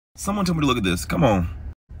Someone told me to look at this. Come on.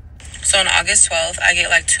 So on August 12th, I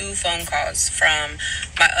get like 2 phone calls from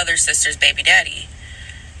my other sister's baby daddy.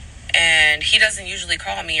 And he doesn't usually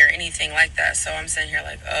call me or anything like that. So I'm sitting here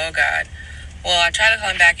like, oh God. Well, I tried to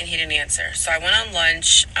call him back and he didn't answer. So I went on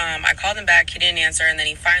lunch. I called him back. He didn't answer. And then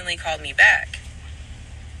he finally called me back.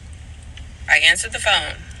 I answered the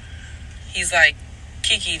phone. He's like,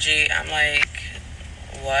 Kiki G. I'm like,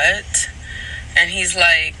 what? And he's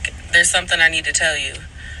like, there's something I need to tell you.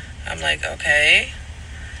 I'm like, okay.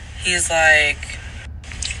 He's like,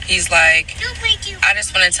 I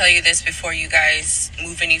just want to tell you this before you guys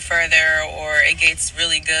move any further or it gets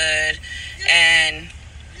really good. And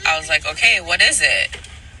I was like, okay, what is it?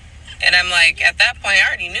 And I'm like, at that point, I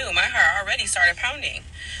already knew. My heart already started pounding.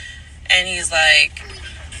 And he's like,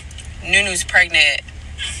 Nunu's pregnant.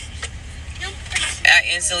 I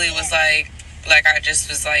instantly was like I just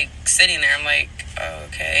was like sitting there. I'm like,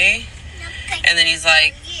 okay. And then he's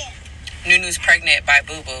like, Nunu's pregnant by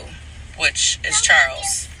Boo Boo, which is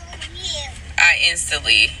Charles. I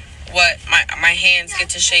instantly, my hands get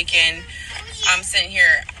to shaking. I'm sitting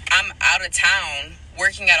here, I'm out of town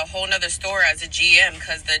working at a whole nother store as a GM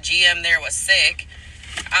because the GM there was sick.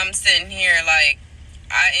 I'm sitting here like,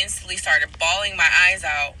 I instantly started bawling my eyes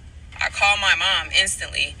out. I called my mom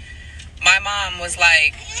instantly. My mom was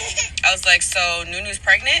like, I was like, so Nunu's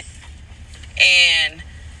pregnant? And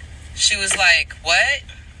she was like, what?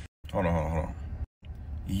 Hold on.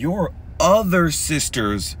 Your other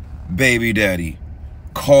sister's baby daddy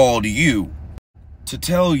called you to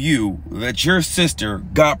tell you that your sister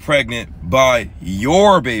got pregnant by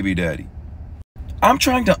your baby daddy. I'm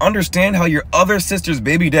trying to understand how your other sister's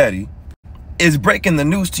baby daddy is breaking the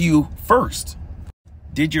news to you first.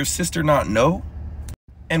 Did your sister not know?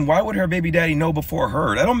 And why would her baby daddy know before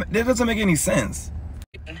her? That doesn't make any sense.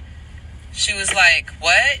 She was like,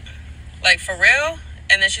 what? Like, for real?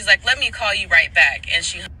 And then she's like, let me call you right back. And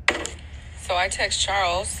so I text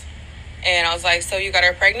Charles and I was like, so you got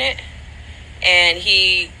her pregnant? And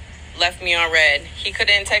he left me on red. He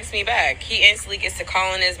couldn't text me back. He instantly gets to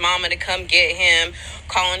calling his mama to come get him,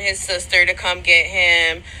 calling his sister to come get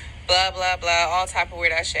him, blah, blah, blah, all type of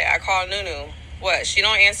weird ass shit. I called Nunu. What? She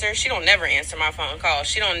don't answer? She don't never answer my phone call.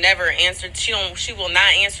 She don't never answer. She will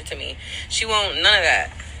not answer to me. She won't, none of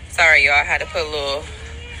that. Sorry, y'all. I had to put a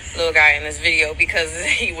little guy in this video because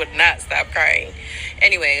he would not stop crying.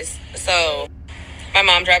 Anyways, so my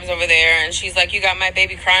mom drives over there and she's like, you got my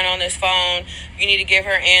baby crying on this phone. You need to give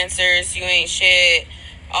her answers. You ain't shit.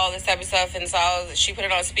 All this type of stuff. And so she put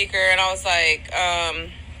it on speaker and I was like,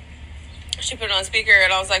 she put it on speaker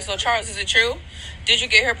and I was like, so Charles, is it true? Did you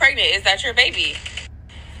get her pregnant? Is that your baby?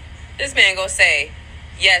 This man gonna say,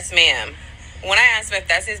 yes, ma'am. When I asked him if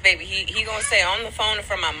that's his baby, he gonna say on the phone in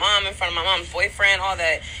front of my mom, in front of my mom's boyfriend, all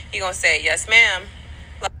that, he gonna say, yes, ma'am.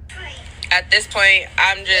 At this point,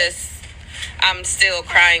 I'm still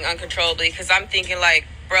crying uncontrollably because I'm thinking like,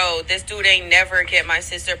 bro, this dude ain't never get my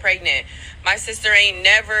sister pregnant. My sister ain't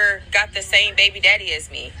never got the same baby daddy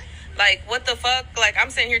as me. Like, what the fuck? Like, I'm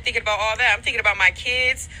sitting here thinking about all that. I'm thinking about my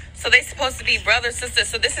kids. So they supposed to be brother, sister.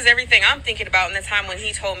 So this is everything I'm thinking about in the time when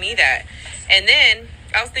he told me that. And then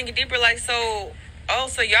I was thinking deeper, like, so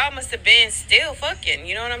y'all must have been still fucking.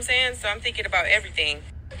 You know what I'm saying? So I'm thinking about everything.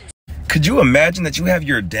 Could you imagine that you have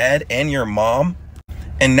your dad and your mom,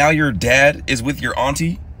 and now your dad is with your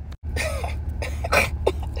auntie?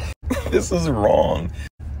 This is wrong.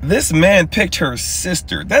 This man picked her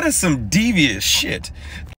sister. That is some devious shit.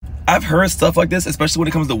 I've heard stuff like this, especially when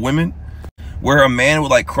it comes to women, where a man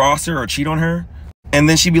would like cross her or cheat on her, and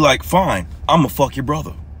then she'd be like, fine, I'm gonna fuck your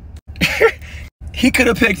brother. He could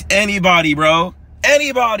have picked anybody, bro.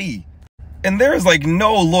 Anybody. And there's like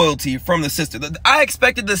no loyalty from the sister. I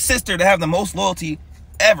expected the sister to have the most loyalty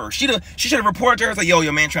ever. She should have reported to her, like, yo,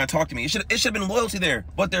 your man trying to talk to me. It should have been loyalty there,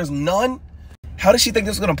 but there's none. How does she think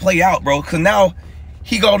this is gonna play out, bro? Because now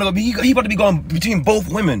he about to be going between both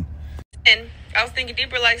women. And I was thinking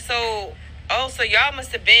deeper, like, so y'all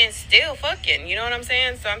must have been still fucking, you know what I'm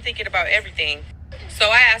saying? So I'm thinking about everything. So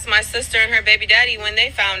I asked my sister and her baby daddy when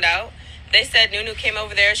they found out. They said Nunu came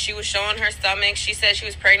over there. She was showing her stomach. She said she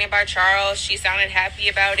was pregnant by Charles. She sounded happy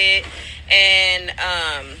about it. And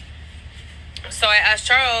so I asked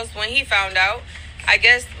Charles when he found out. I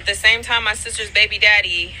guess the same time my sister's baby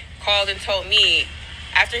daddy called and told me.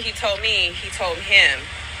 After he told me, he told him.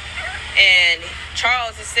 And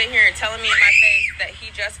Charles is sitting here telling me in my face that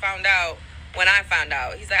he just found out when I found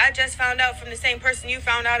out. He's like, I just found out from the same person you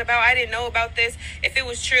found out about. I didn't know about this. If it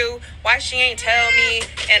was true, why she ain't tell me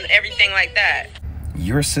and everything like that.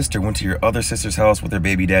 Your sister went to your other sister's house with her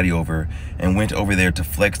baby daddy over and went over there to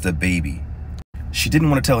flex the baby. She didn't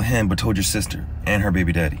want to tell him, but told your sister and her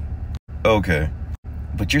baby daddy. Okay.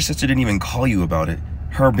 But your sister didn't even call you about it.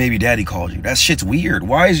 Her baby daddy called you. That shit's weird.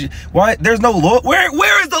 Why? There's no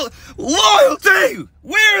where is the loyalty?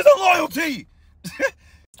 Where is the loyalty?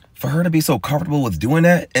 For her to be so comfortable with doing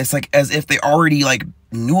that, it's like as if they already like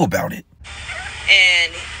knew about it.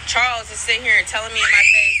 And Charles is sitting here telling me in my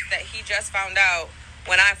face that he just found out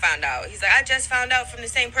when I found out. He's like, I just found out from the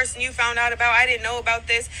same person you found out about. I didn't know about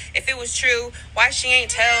this. If it was true, why she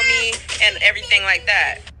ain't tell me and everything like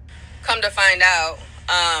that. Come to find out,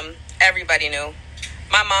 everybody knew.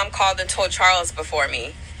 My mom called and told Charles before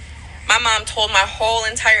me. My mom told my whole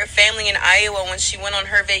entire family in Iowa when she went on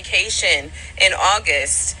her vacation in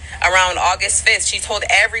August, around August 5th. She told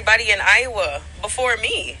everybody in Iowa before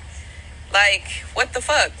me. Like, what the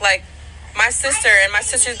fuck? Like, my sister and my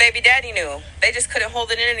sister's baby daddy knew. They just couldn't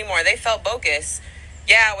hold it in anymore. They felt bogus.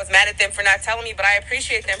 Yeah, I was mad at them for not telling me, but I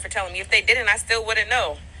appreciate them for telling me. If they didn't, I still wouldn't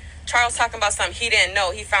know. Charles talking about something he didn't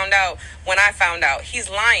know. He found out when I found out. He's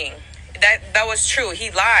lying. That was true.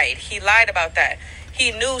 He lied. He lied about that.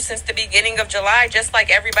 He knew since the beginning of July, just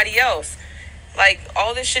like everybody else. Like,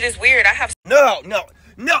 all this shit is weird. I have... No. Throw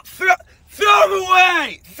them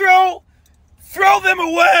away. Throw them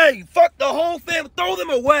away. Fuck the whole thing. Throw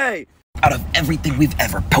them away. Out of everything we've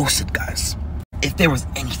ever posted, guys, if there was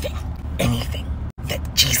anything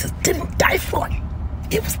that Jesus didn't die for,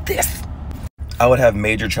 it was this. I would have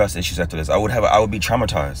major trust issues after this. I would be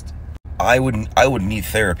traumatized. I would need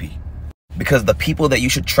therapy. Because the people that you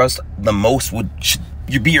should trust the most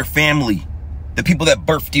should be your family. The people that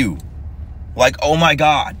birthed you. Like, oh my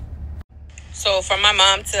God. So for my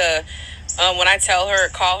mom to, when I tell her,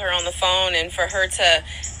 call her on the phone, and for her to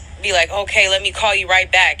be like, okay, let me call you right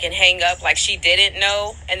back, and hang up like she didn't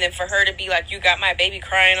know. And then for her to be like, you got my baby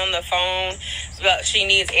crying on the phone, but she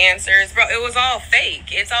needs answers. Bro, it was all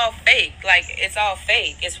fake. It's all fake. Like, it's all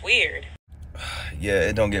fake. It's weird. Yeah,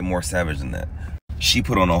 it don't get more savage than that. She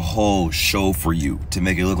put on a whole show for you to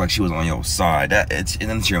make it look like she was on your side.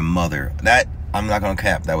 It's your mother. That, I'm not gonna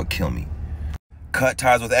cap, that would kill me. Cut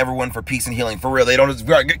ties with everyone for peace and healing. For real, they don't just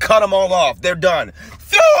cut them all off. They're done.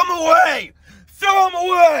 Throw them away. Throw them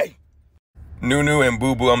away. Nunu and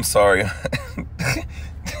Boo Boo, I'm sorry.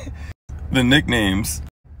 The nicknames.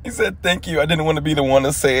 He said, thank you. I didn't want to be the one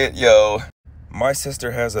to say it, yo. My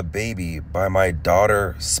sister has a baby by my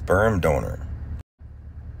daughter's sperm donor.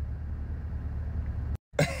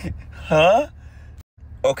 Huh?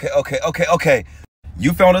 Okay.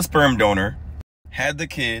 You found a sperm donor, had the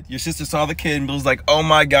kid, your sister saw the kid and was like, oh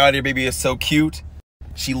my God, your baby is so cute.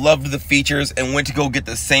 She loved the features and went to go get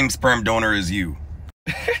the same sperm donor as you.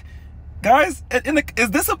 Guys, is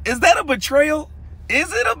that a betrayal?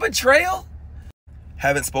 Is it a betrayal?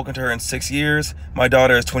 Haven't spoken to her in 6 years. My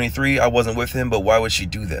daughter is 23. I wasn't with him, but why would she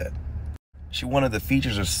do that? She wanted the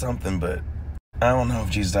features or something, but I don't know if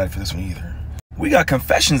Jesus died for this one either. We got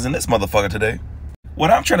confessions in this motherfucker today. What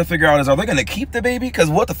I'm trying to figure out is, are they going to keep the baby? Because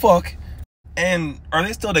what the fuck? And are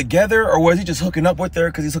they still together? Or was he just hooking up with her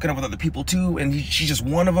because he's hooking up with other people too? And she's just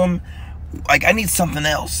one of them? Like, I need something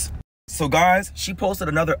else. So guys, she posted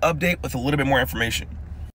another update with a little bit more information.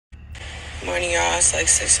 Morning, y'all. It's like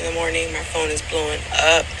 6 in the morning. My phone is blowing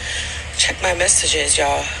up. Check my messages,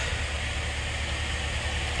 y'all.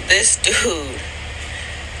 This dude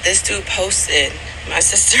posted my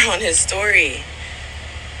sister on his story.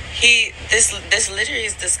 This literally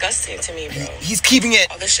is disgusting to me, bro. He's keeping it.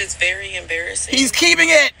 Oh, this shit's very embarrassing. He's keeping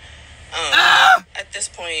it. At this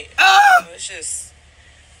point, it's just,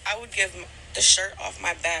 I would give the shirt off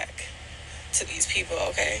my back to these people,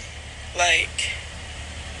 okay? Like,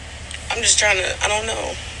 I'm just trying to, I don't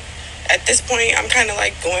know. At this point, I'm kind of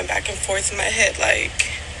like going back and forth in my head, like,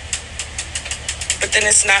 but then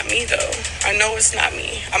it's not me, though. I know it's not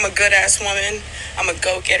me. I'm a good-ass woman. I'm a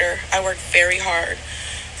go-getter. I work very hard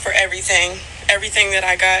for everything that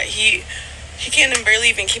I got. He can't barely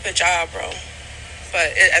even keep a job, bro.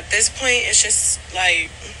 But at this point, it's just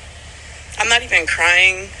like, I'm not even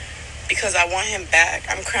crying because I want him back.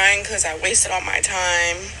 I'm crying because I wasted all my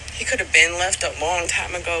time. He could have been left a long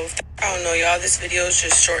time ago. I don't know, y'all. This video is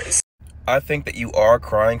just short and I think that you are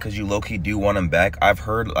crying because you low-key do want him back. I've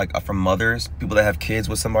heard like from mothers, people that have kids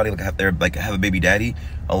with somebody, like have a baby daddy.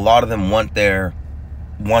 A lot of them want their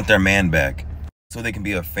man back so they can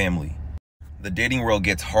be a family. The dating world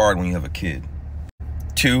gets hard when you have a kid.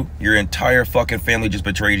 2, your entire fucking family just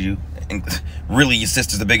betrayed you. And really, your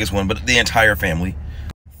sister's the biggest one, but the entire family.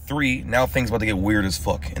 3, now things about to get weird as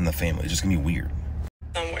fuck in the family. It's just gonna be weird.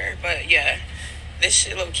 Somewhere, but yeah. This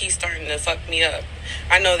shit low-key starting to fuck me up.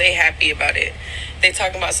 I know they happy about it. They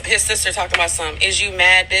talking about, his sister talking about is you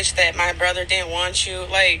mad, bitch, that my brother didn't want you?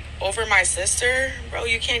 Like, over my sister? Bro,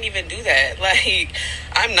 you can't even do that. Like,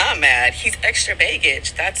 I'm not mad. He's extra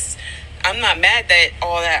baggage. I'm not mad that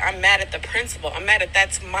all that. I'm mad at the principle. I'm mad that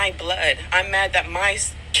that's my blood. I'm mad that my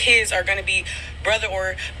kids are going to be brother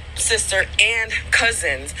or sister and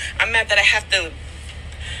cousins. I'm mad that I have to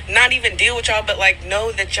not even deal with y'all, but like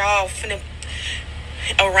know that y'all finna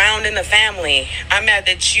around in the family. I'm mad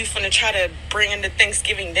that you finna try to bring in the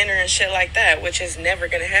Thanksgiving dinner and shit like that, which is never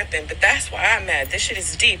gonna happen. But that's why I'm mad. This shit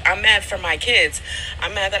is deep. I'm mad for my kids.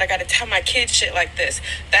 I'm mad that I gotta tell my kids shit like this.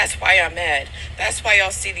 That's why I'm mad. That's why y'all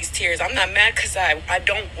see these tears. I'm not mad because I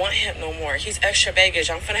don't want him no more. He's extra baggage.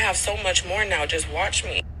 I'm finna have so much more now. Just watch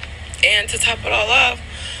me. And to top it all off,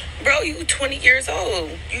 bro, you 20 years old.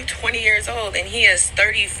 You 20 years old and he is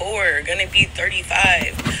 34, gonna be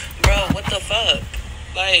 35. Bro, what the fuck?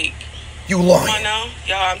 Like, you lying. Come on now.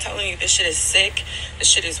 Y'all, I'm telling you, this shit is sick. This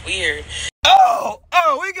shit is weird. Oh,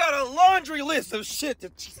 we got a laundry list of shit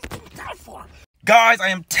that she's down for. Guys, I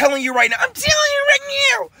am telling you right now.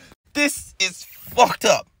 This is fucked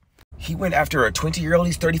up. He went after a 20-year-old.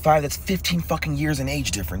 He's 35. That's 15 fucking years in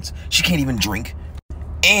age difference. She can't even drink.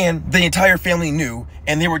 And the entire family knew,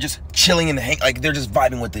 and they were just chilling in the like they're just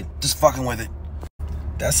vibing with it, just fucking with it.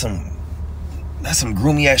 That's some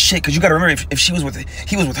groomy ass shit. Cause you gotta remember, if he was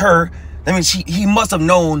with her, that means he must have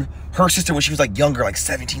known her sister when she was like younger, like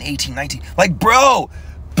 17, 18, 19. Like, bro,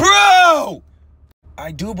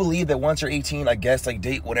 I do believe that once you're 18, I guess like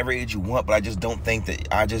date whatever age you want, but I just don't think that,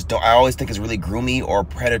 I always think it's really groomy or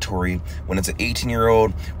predatory when it's an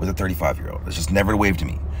 18-year-old with a 35-year-old. It's just never the wave to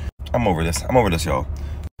me. I'm over this, y'all.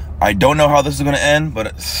 I don't know how this is gonna end,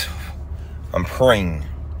 but I'm praying.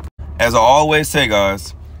 As I always say,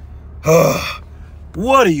 guys,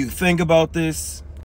 what do you think about this?